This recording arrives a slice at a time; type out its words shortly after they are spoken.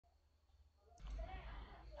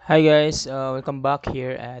Hi guys, welcome back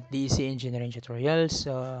here at DEC Engineering Tutorials.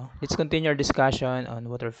 Let's continue our discussion on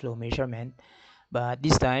water flow measurement, but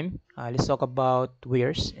this time let's talk about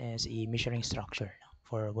weirs as a measuring structure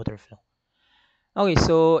for water flow. Okay,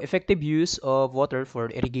 so effective use of water for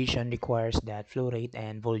irrigation requires that flow rate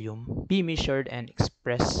and volume be measured and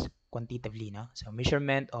expressed quantitatively. No? So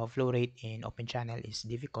measurement of flow rate in open channel is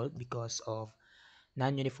difficult because of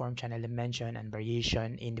non-uniform channel dimension and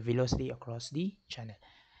variation in the velocity across the channel.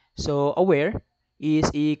 So aware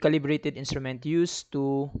is a calibrated instrument used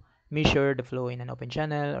to measure the flow in an open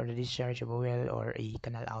channel or the discharge of a well or a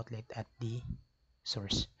canal outlet at the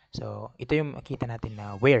source. So ito yung makita natin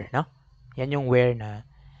na where, no? Yan yung where na.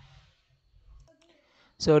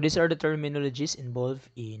 So these are the terminologies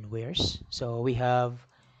involved in wheres. So we have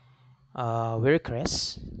wear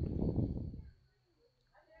crest.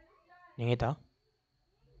 Yung ito.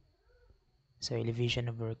 So elevation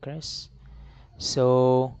of wear crest.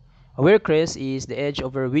 So a wear crest is the edge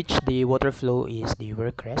over which the water flow is the wear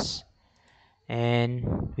crest.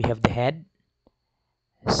 And we have the head.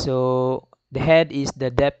 So the head is the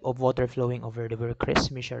depth of water flowing over the wear crest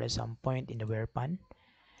measured at some point in the wear pan.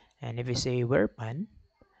 And if we say wear pan,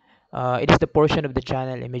 it is the portion of the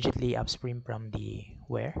channel immediately upstream from the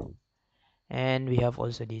wear. And we have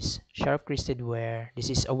also this sharp crested wear. This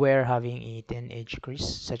is a wear having a thin edge crease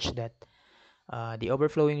such that the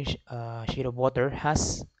overflowing sheet of water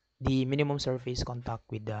has the minimum surface contact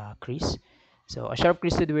with the crease. So a sharp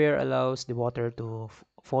crested wear allows the water to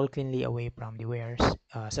fall cleanly away from the wears,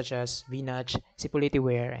 such as V-notch, Cipolliti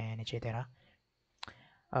wear, and etc.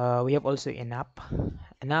 We have also a nappe.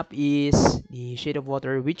 A nappe is the sheet of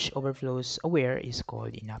water which overflows a wear is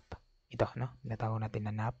called a nappe. Ito, no? Natawag natin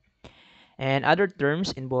na nappe. And other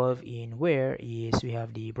terms involved in wear is we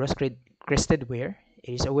have the broad-crested wear.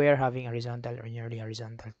 It is a wear having a horizontal or nearly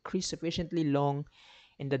horizontal crease sufficiently long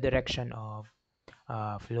in the direction of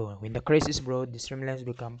flow. When the crest is broad, the streamlines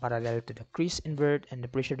become parallel to the crease invert and the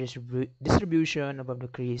pressure distribution above the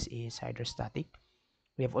crease is hydrostatic.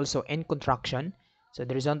 We have also end contraction, so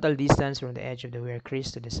the horizontal distance from the edge of the wear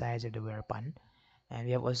crease to the sides of the wear pan. And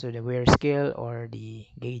we have also the wear scale or the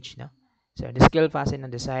gauge. No? So the scale fastened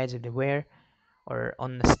on the sides of the wear or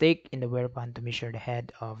on a stake in the wear pan to measure the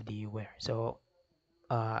head of the wear. So,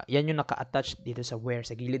 yan yung naka-attach dito sa wear,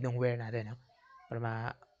 sa gilid ng wear natin. No?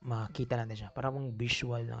 Para makita natin siya. Para mong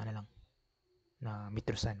visual ng ano lang, na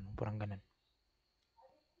metrosan. Parang ganun.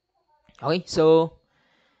 Okay, so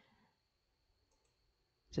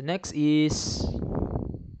next is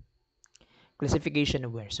classification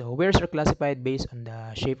of wear. So wears are classified based on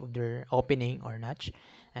the shape of their opening or notch,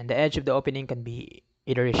 and the edge of the opening can be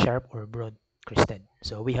either sharp or broad crested.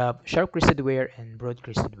 So we have sharp crested wear and broad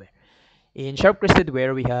crested wear. In sharp crested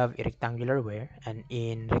wear, we have a rectangular wear, and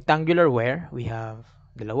in rectangular wear, we have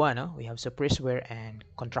dalawa, no? We have suppressed wear and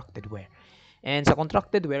contracted wear. And sa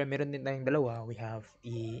contracted wear, meron din tayong dalawa. We have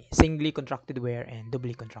a singly contracted wear and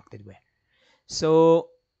doubly contracted wear. So,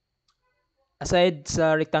 aside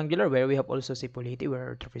sa rectangular wear, we have also Cipolliti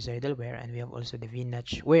wear or trapezoidal wear, and we have also the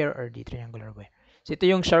V-notch wear or the triangular wear. So, ito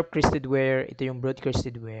yung sharp crested wear, ito yung broad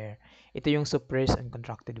crested wear, ito yung suppressed and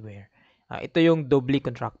contracted wear. Ito yung doubly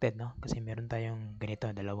contracted, no? Kasi meron tayong ganito,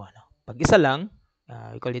 dalawa, no? Pag isa lang,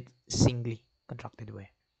 we call it singly contracted wear.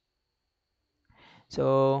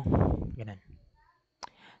 So, ganun.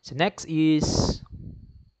 So, next is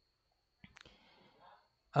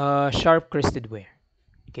sharp crested wear.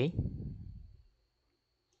 Okay?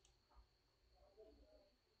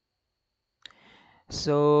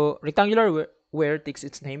 So, rectangular wear takes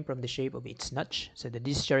its name from the shape of its notch. So, the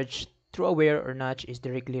discharge through a wear or notch is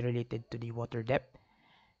directly related to the water depth.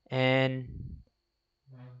 And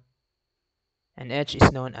an edge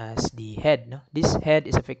is known as the head. No? This head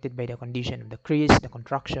is affected by the condition of the crease, the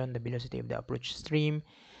contraction, the velocity of the approach stream,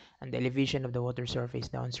 and the elevation of the water surface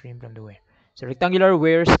downstream from the wear. So, rectangular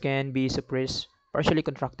wears can be suppressed, partially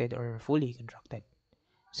contracted, or fully contracted.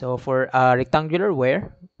 So for a rectangular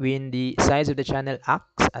wear, when the size of the channel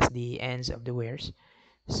acts as the ends of the wears,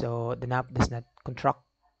 so the nappe does not contract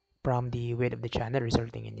from the width of the channel,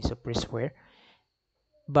 resulting in the suppressed wear.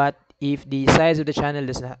 But if the size of the channel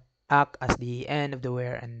does not act as the end of the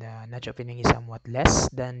wear and the notch opening is somewhat less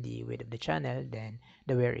than the width of the channel, then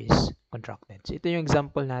the wear is contracted. So ito yung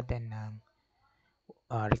example natin ng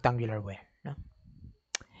rectangular wear. No?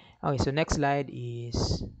 Okay, so next slide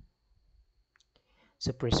is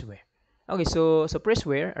suppressed wear. Okay, so suppressed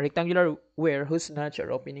wear, a rectangular wear whose notch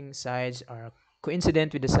or opening sides are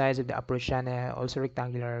coincident with the size of the approach channel, also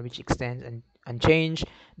rectangular, which extends unchanged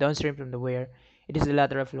downstream from the wear. It is the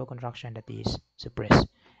lateral flow contraction that is suppressed.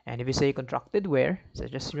 And if you say contracted wear,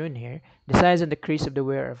 such as shown here, the sides and the crease of the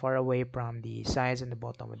wear are far away from the sides and the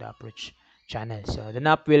bottom of the approach channel. So the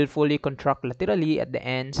nap will fully contract laterally at the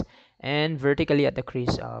ends and vertically at the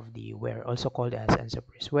crease of the wear, also called as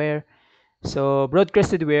end-surface wear. So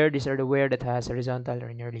broad-crested wear, these are the wear that has horizontal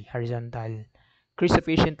or nearly horizontal crease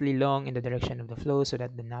sufficiently long in the direction of the flow so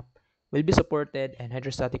that the nap will be supported and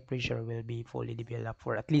hydrostatic pressure will be fully developed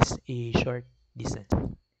for at least a short distance.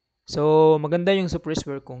 So maganda yung surface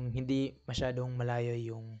wear kung hindi masyadong malayo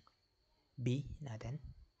yung B natin.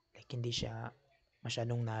 Like hindi siya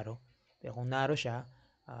masyadong narrow. Pero kung narrow siya,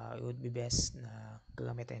 it would be best na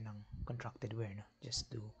gagamitin ng contracted wear, no? Just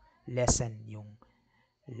to lessen yung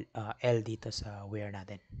L dito sa wear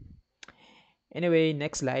natin. Anyway,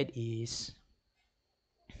 next slide is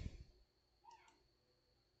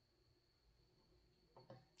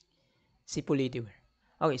Sipuliti wear.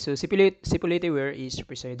 Okay, so Sipuliti wear is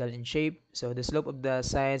trapezoidal in shape. So the slope of the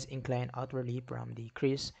sides inclined outwardly from the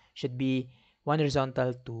crease should be 1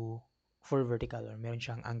 horizontal to 4 vertical, or meron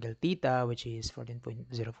siyang angle theta which is 14.04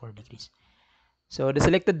 degrees. So the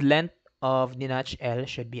selected length of the notch L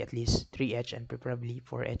should be at least 3H and preferably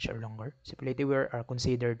 4H or longer. Sipuliti wear are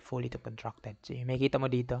considered fully to contracted. So yung makikita mo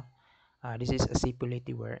dito, this is a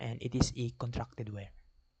Sipuliti wear and it is a contracted wear.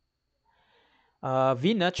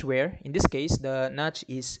 V-notch wear, in this case, the notch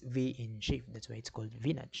is V in shape. That's why it's called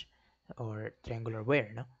V-notch or triangular wear.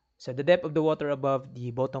 No? So the depth of the water above the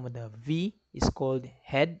bottom of the V is called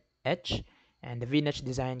head H, and the V-notch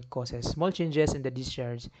design causes small changes in the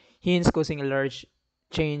discharge, hence causing a large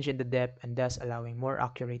change in the depth and thus allowing more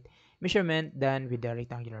accurate measurement than with the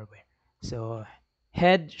rectangular wear. So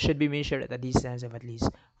head should be measured at a distance of at least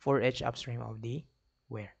 4H upstream of the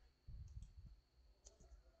wear.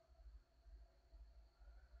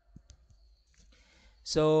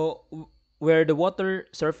 So where the water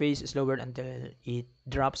surface is lowered until it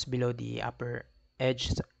drops below the upper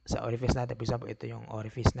edge sa orifice natin. For example, ito yung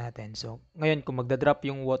orifice natin. So ngayon kung magda-drop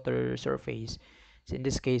yung water surface, so in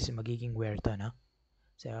this case magiging wear to, no?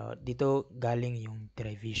 So dito galing yung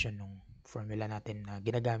derivation ng formula natin na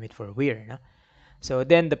ginagamit for wear, no? So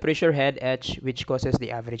then the pressure head H, which causes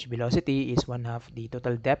the average velocity, is 1/2 the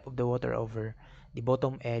total depth of the water over the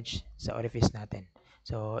bottom edge sa orifice natin.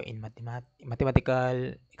 So in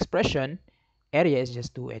mathematical expression, area is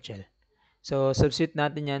just 2HL. So substitute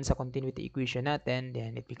natin yan sa continuity equation natin,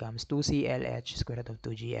 then it becomes 2CLH square root of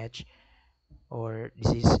 2GH, or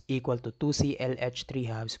this is equal to 2CLH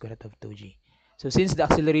 3/2 square root of 2G. So since the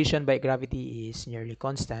acceleration by gravity is nearly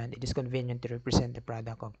constant, it is convenient to represent the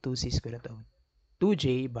product of 2C square root of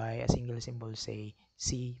 2J by a single symbol, say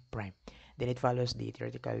C prime. Then it follows the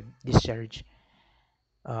theoretical discharge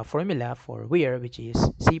formula for wear, which is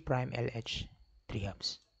C prime LH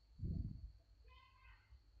 3/2.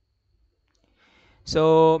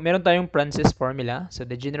 So meron tayong Francis formula. So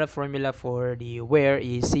the general formula for the wear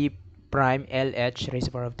is C prime LH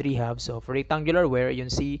raised to the power of 3/2. So for rectangular wear,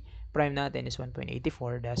 yung C prime natin is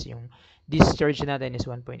 1.84. Thus yung discharge natin is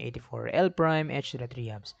 1.84 L prime H to the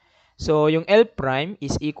 3/2. So yung L prime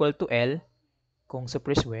is equal to L kung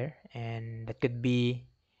surface wear, and that could be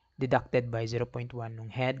deducted by 0.1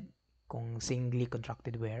 nung head kung singly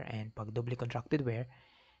contracted wear, and pag doubly contracted wear,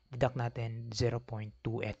 deduct natin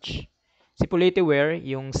 0.2H. Sipuliti wear,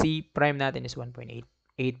 yung C prime natin is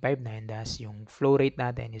 1.859, thus yung flow rate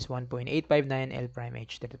natin is 1.859 L prime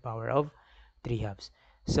H to the power of 3/2.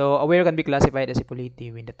 So a wear can be classified as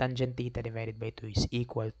Sipuliti when the tangent theta divided by 2 is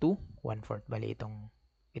equal to 1/4. Bali ito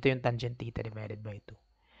yung tangent theta divided by 2.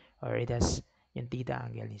 Or it has yung theta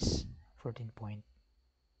angle is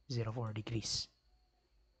 14.04 degrees.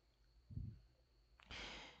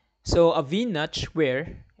 So a V-notch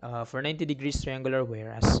wear for 90 degrees triangular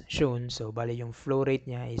wear as shown, so bali yung flow rate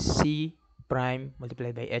niya is C prime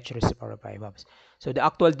multiplied by H raised to the power of 5/2. So the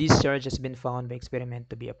actual discharge has been found by experiment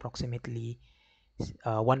to be approximately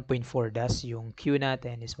 1.4. Thus yung Q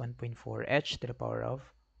natin is 1.4 H to the power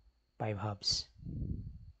of 5/2.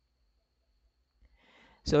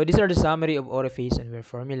 So these are the summary of orifice and wear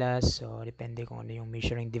formulas. So depende kung ano yung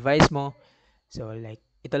measuring device mo. So like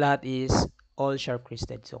ito lahat is all sharp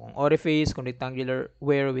crested. So kung orifice, kung rectangular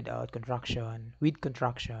wear without contraction, with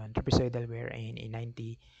contraction, trapezoidal wear, and a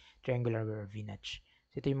 90 triangular wear V-notch.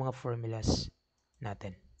 So ito yung mga formulas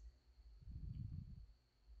natin.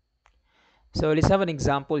 So let's have an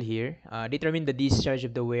example here. Determine the discharge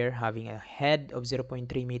of the wear having a head of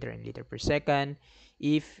 0.3 meter in liter per second.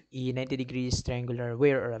 If a 90 degrees triangular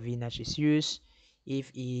wear or a V-notch is used.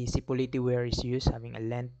 If a Sipuliti wear is used having a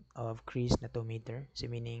length of crease na 2 meter. So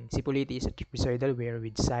meaning Sipuliti is a trapezoidal wear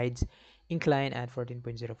with sides inclined at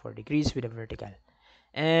 14.04 degrees with a vertical.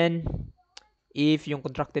 And if yung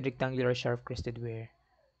contracted rectangular sharp crested wear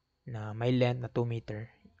na may length na 2 meter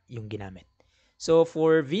yung ginamit. So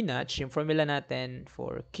for V-notch, yung formula natin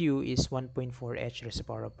for Q is 1.4 H raised to the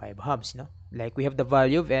power of 5 hubs, no? Like we have the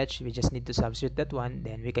value of H, we just need to substitute that one,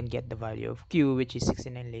 then we can get the value of Q, which is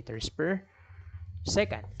 69 liters per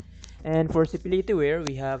second. And for stability wear,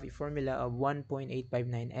 we have a formula of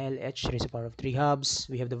 1.859 L H raised to the power of 3 hubs.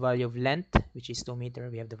 We have the value of length, which is 2 meter.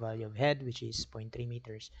 We have the value of head, which is 0.3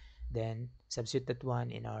 meters. Then substitute that one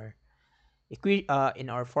in our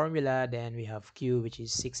formula. Then we have Q, which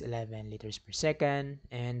is 611 liters per second.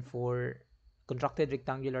 And for contracted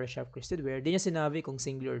rectangular sharp crested wear, di niya sinabi kung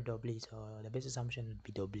single or doubly. So the best assumption would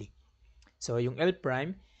be doubly. So yung L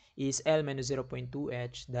prime is L minus 0.2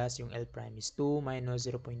 H, thus yung L prime is 2 minus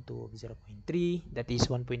 0.2 of 0.3, that is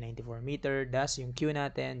 1.94 meter. Thus yung Q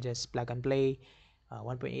natin, just plug and play,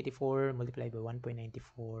 1.84 multiplied by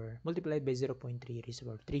 1.94 multiplied by 0.3 raised to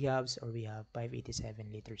the power of 3 halves, or we have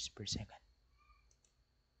 587 liters per second.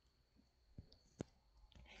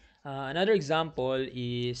 Another example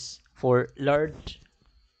is for large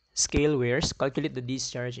scale wears. Calculate the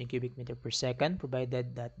discharge in cubic meter per second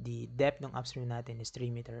provided that the depth ng upstream natin is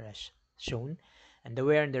 3 meter as shown, and the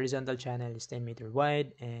wear in the horizontal channel is 10 meter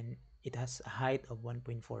wide and it has a height of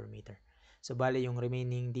 1.4 meter. So bale yung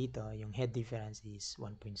remaining dito, yung head difference is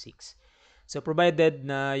 1.6. So provided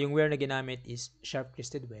na yung wear na ginamit is sharp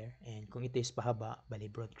crested wear, and kung ito is pahaba, bale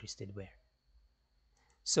broad crested wear.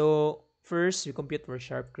 So first, we compute for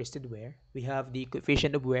sharp crested wear. We have the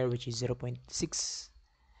coefficient of wear, which is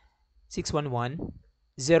 0.611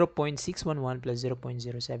 0.611 plus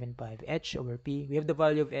 0.075 H over P. We have the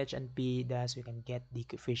value of H and P, thus we can get the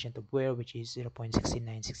coefficient of wear, which is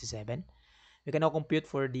 0.6967. We can now compute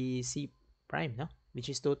for the C prime, no? Which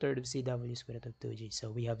is 2/3 of CW square root of 2G.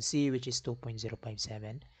 So we have C, which is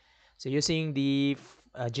 2.057. So using the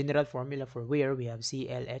general formula for wear, we have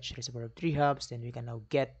CLH raised to the power of 3 halves. Then we can now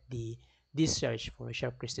get the discharge for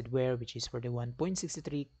sharp crested wear, which is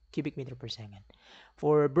 41.63 cubic meter per second.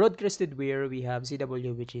 For broad crested wear, we have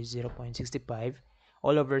CW, which is 0.65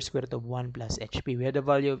 all over square root of 1 plus HP. We have the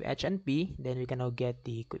value of H and P. Then we can now get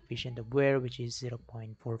the coefficient of wear, which is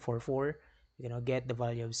 0.444. We can now get the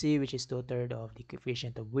value of C, which is 2/3 of the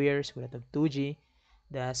coefficient of wear square root of 2G.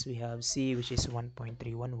 Thus, we have C, which is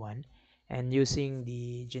 1.311. And using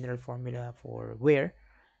the general formula for wear,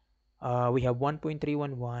 we have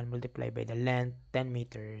 1.311 multiplied by the length, 10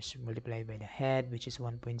 meters, multiplied by the head, which is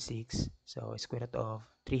 1.6. So, square root of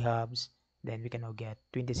 3 halves. Then we can now get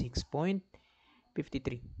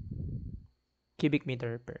 26.53 cubic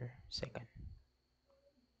meter per second.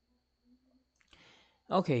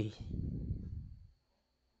 Okay.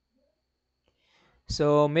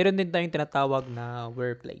 So, meron din tayong tinatawag na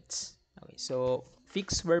wear plates. Okay, so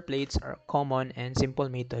fixed wear plates are common and simple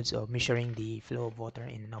methods of measuring the flow of water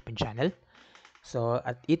in an open channel. So,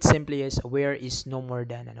 at its simplest, a wear is no more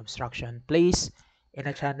than an obstruction placed in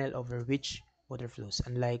a channel over which water flows.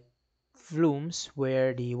 Unlike flumes,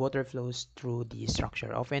 where the water flows through the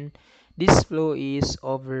structure, often this flow is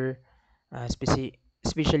over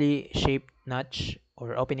specially shaped notch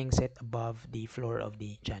or opening set above the floor of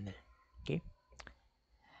the channel. Okay.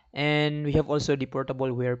 And we have also the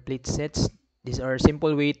portable wear plate sets. These are a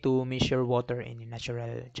simple way to measure water in a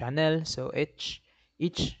natural channel. So each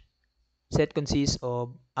set consists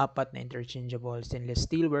of apat na interchangeable stainless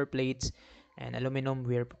steel wear plates and aluminum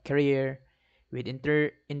wear carrier. With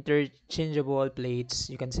interchangeable plates,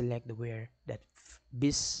 you can select the wear that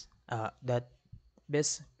best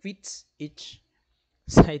fits each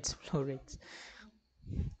side's flow rates.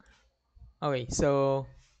 Okay, so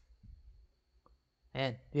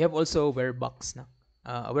and we have also wear box na.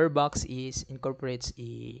 A wear box incorporates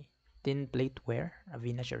a thin plate wear, a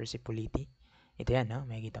V-notch or reciprocity. Ito yan, no?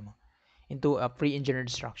 Makikita mo. Into a pre-engineered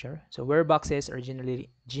structure. So wear boxes are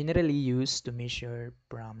generally used to measure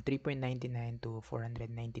from 3.99 to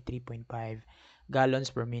 493.5 gallons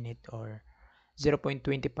per minute, or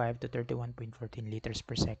 0.25 to 31.14 liters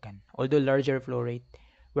per second. Although larger flow rate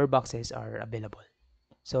wear boxes are available.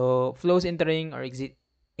 So flows entering or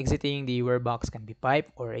exiting the wear box can be pipe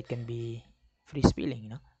or it can be free spilling,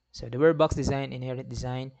 you know. So the wear box design, inherent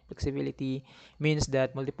design flexibility means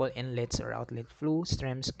that multiple inlets or outlet flow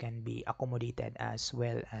streams can be accommodated, as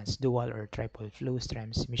well as dual or triple flow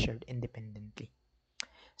streams measured independently.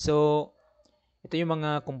 So ito yung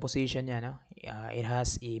mga composition niya, no? It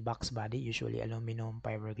has a box body, usually aluminum,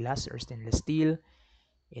 fiberglass, or stainless steel.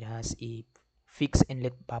 It has a fixed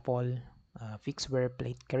inlet baffle, fixed wear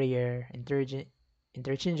plate carrier,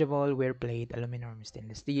 interchangeable wear plate, aluminum,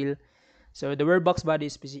 stainless steel. So the wear box body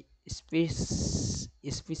is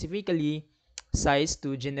specifically size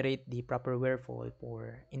to generate the proper wear fall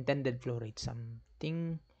for intended flow rate,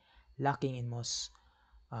 something lacking in most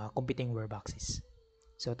competing wear boxes.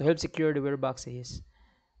 So to help secure the wear boxes,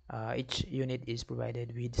 each unit is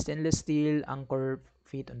provided with stainless steel anchor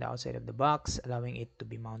feet on the outside of the box, allowing it to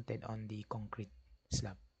be mounted on the concrete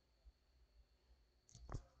slab.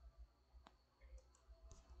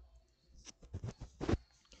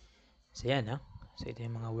 So yan, ha? So ito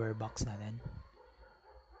yung mga wear box natin.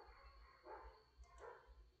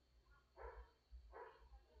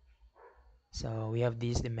 So we have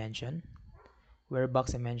this dimension. Wear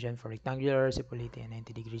box dimension for rectangular, cepolite, and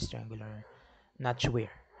 90 degrees triangular notch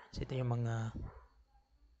wear. So ito yung mga...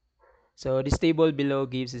 So this table below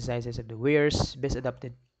gives the sizes of the wears best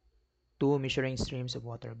adapted to measuring streams of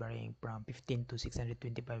water varying from 15 to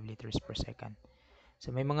 625 liters per second.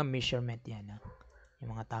 So may mga measurement yan, ha?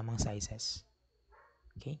 Yung mga tamang sizes.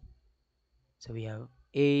 Okay? So we have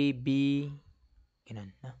A, B,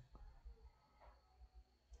 ganun, na?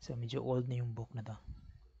 So medyo old na yung book na to.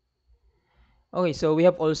 Okay, so we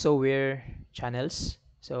have also wear channels.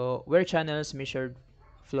 So wear channels measured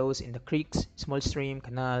flows in the creeks, small stream,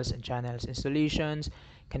 canals, and channels installations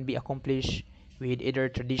can be accomplished with either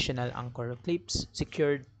traditional anchor clips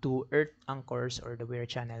secured to earth anchors, or the wear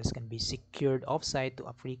channels can be secured offsite to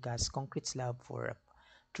a precast concrete slab for a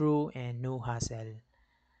true and no hassle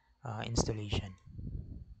installation.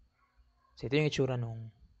 So ito yung itsura ng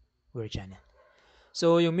wear channel.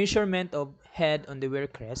 So yung measurement of head on the wear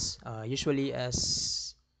crest, usually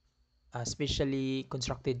as a specially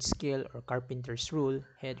constructed scale or carpenter's rule,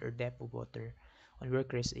 head or depth of water on wear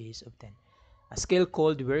crest is obtained. A scale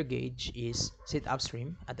called wear gauge is set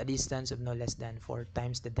upstream at a distance of no less than 4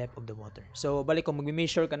 times the depth of the water. So balik kung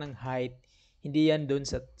mag-measure ka ng height, hindi yan dun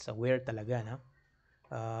sa wear talaga, no?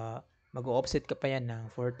 Mag-offset ka pa yan ng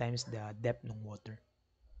 4 times the depth ng water.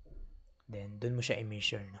 Then dun mo siya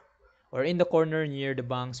i-measure, no? Or in the corner near the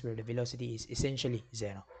banks where the velocity is essentially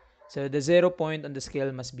zero. So the 0 point on the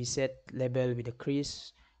scale must be set level with the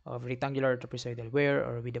crease of rectangular trapezoidal wear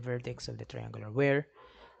or with the vertex of the triangular wear.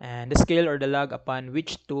 And the scale or the log upon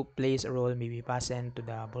which to place a roll may be fastened to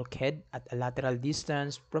the bulkhead at a lateral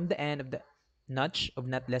distance from the end of the notch of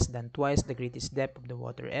not less than twice the greatest depth of the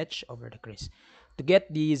water edge over the crease. To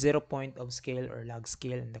get the 0 point of scale or log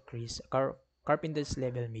scale in the crease, carpenter's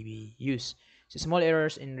level may be used. So small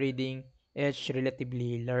errors in reading edge,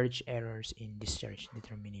 relatively large errors in discharge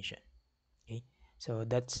determination. Okay, so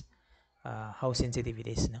that's how sensitive it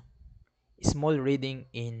is, no? Small reading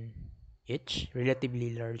in edge,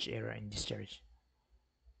 relatively large error in discharge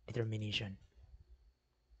determination.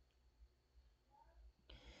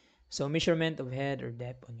 So measurement of head or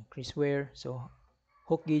depth on crease wear. So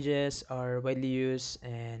hook gauges are widely used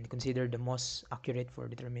and considered the most accurate for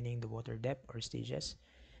determining the water depth or stages.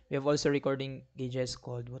 We have also recording gauges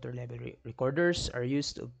called water level recorders are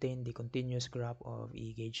used to obtain the continuous graph of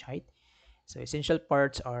a gauge height. So essential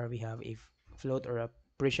parts are we have a float or a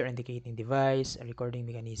pressure indicating device, a recording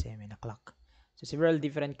mechanism, and a clock. So several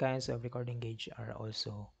different kinds of recording gauge are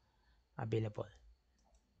also available.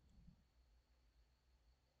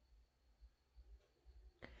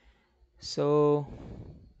 So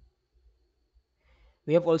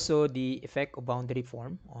we have also the effect of boundary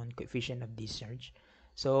form on coefficient of discharge.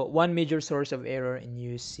 So one major source of error in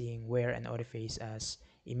using wear and orifice as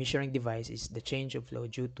a measuring device is the change of flow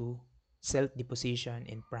due to self-deposition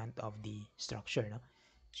in front of the structure, no?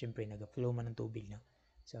 Siyempre, nag-flow man ng tubig, no?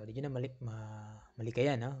 So, di nyo na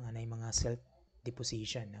malikaya, no? Ano yung mga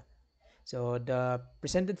self-deposition, no? So, the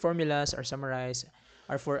presented formulas are summarized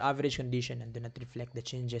are for average condition and do not reflect the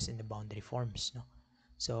changes in the boundary forms, no?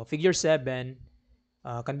 So, figure 7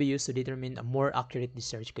 can be used to determine a more accurate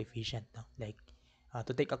discharge coefficient, no? Like,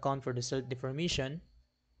 to take account for the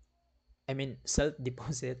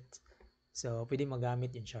self-deposit. So, pwede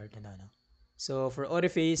magamit yung chart na, no? So, for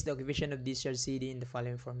orifice, the coefficient of discharge CD in the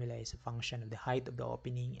following formula is a function of the height of the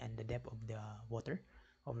opening and the depth of the water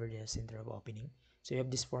over the center of opening. So, you have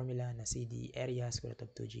this formula na CD area square root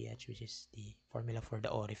of 2GH, which is the formula for the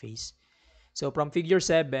orifice. So, from figure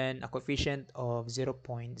 7, a coefficient of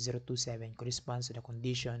 0.027 corresponds to the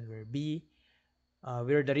condition where the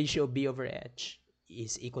ratio of B over H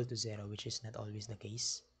is equal to 0, which is not always the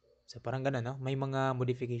case. So, parang ganun, no? May mga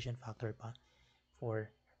modification factor pa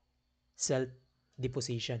for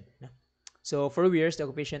self-deposition, no? So, for weirs, the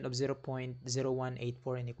coefficient of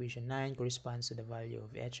 0.0184 in equation 9 corresponds to the value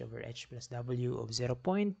of H over H plus W of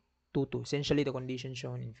 0.22. Essentially, the condition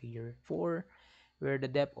shown in figure 4, where the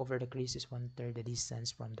depth over the crease is 1/3 the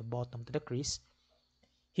distance from the bottom to the crease.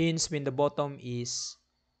 Hence, when the bottom is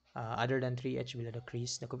other than 3H below the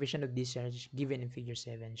crease, the coefficient of discharge given in figure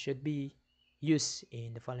 7 should be use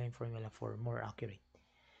in the following formula for more accurate.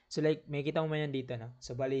 So like, may kita mo man yan dito, no?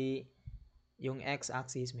 So bali, yung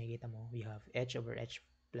x-axis, may kita mo, we have h over h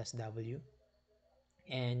plus w,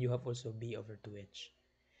 and you have also b over 2h.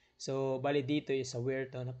 So bali dito is a wear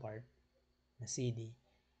to na part na CD,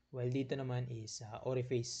 while dito naman is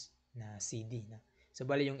orifice na CD. Na. So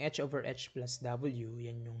bali yung h over h plus w,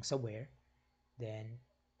 yan yung sa wear. Then,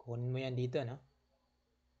 kunin mo yan dito, no?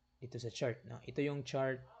 Dito sa chart, no? Ito yung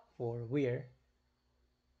chart for wear.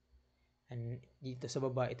 And dito sa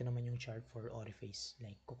baba, ito naman yung chart for orifice.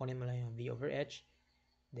 Like, kukunin mo lang yung V over H.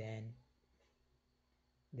 Then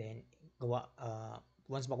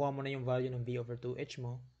once makuha mo na yung value ng V over 2H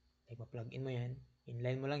mo, like, ma-plug in mo yan,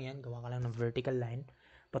 inline mo lang yan, gawa ka lang ng vertical line,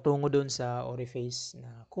 patungo dun sa orifice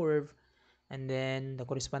na curve, and then, the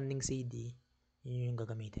corresponding CD, yun yung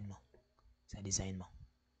gagamitin mo sa design mo.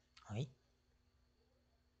 Okay?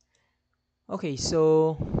 Okay,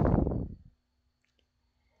 so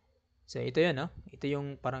ito yun, no? Ito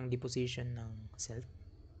yung parang deposition ng self.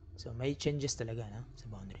 So, may changes talaga, no?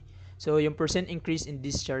 Sa boundary. So, yung percent increase in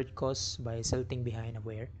discharge caused by silting behind a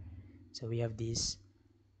wear. So, we have this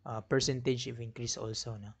percentage of increase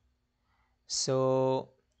also, no?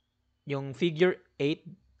 So, yung figure 8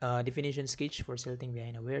 definition sketch for silting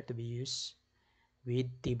behind a wear to be used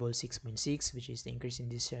with table 6.6, which is the increase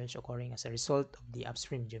in discharge occurring as a result of the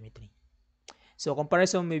upstream geometry. So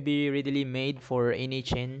comparison may be readily made for any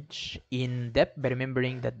change in depth by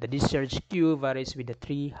remembering that the discharge Q varies with the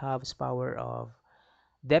 3/2 power of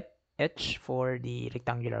depth H for the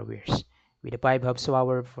rectangular weirs, with the 5/2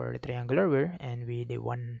 power for the triangular weir, and with the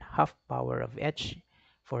 1/2 power of H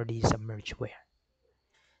for the submerged weir.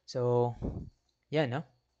 So, yan, no?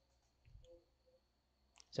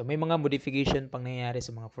 So, may mga modification pang nangyayari sa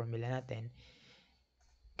mga formula natin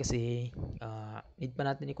kasi need pa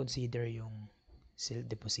natin i-consider yung silt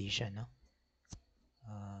deposition, no?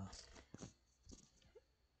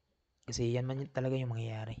 Kasi yan man talaga yung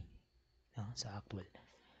mangyayari, no, sa actual.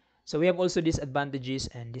 So we have also disadvantages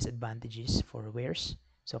and disadvantages for weirs.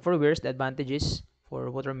 So for weirs, the advantages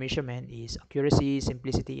for water measurement is accuracy,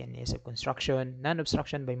 simplicity, and ease of construction,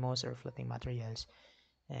 non-obstruction by moss or floating materials,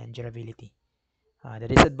 and durability. The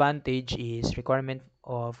disadvantage is requirement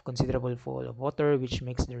of considerable flow of water, which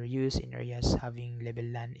makes their use in areas having level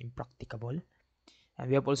land impracticable. And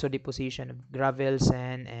we have also deposition of gravel,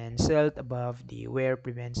 sand, and silt above the weir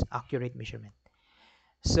prevents accurate measurement.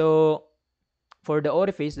 So for the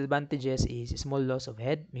orifice, the advantages is small loss of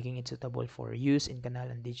head, making it suitable for use in canal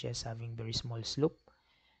and ditches having very small slope.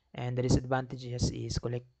 And the disadvantages is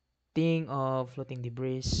collecting of floating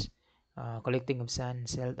debris, collecting of sand and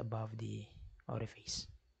silt above the orifice.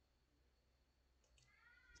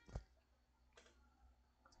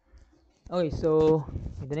 Okay, so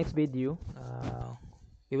in the next video,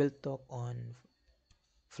 we will talk on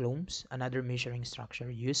flumes, another measuring structure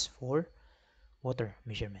used for water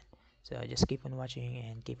measurement. So just keep on watching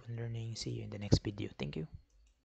and keep on learning. See you in the next video. Thank you.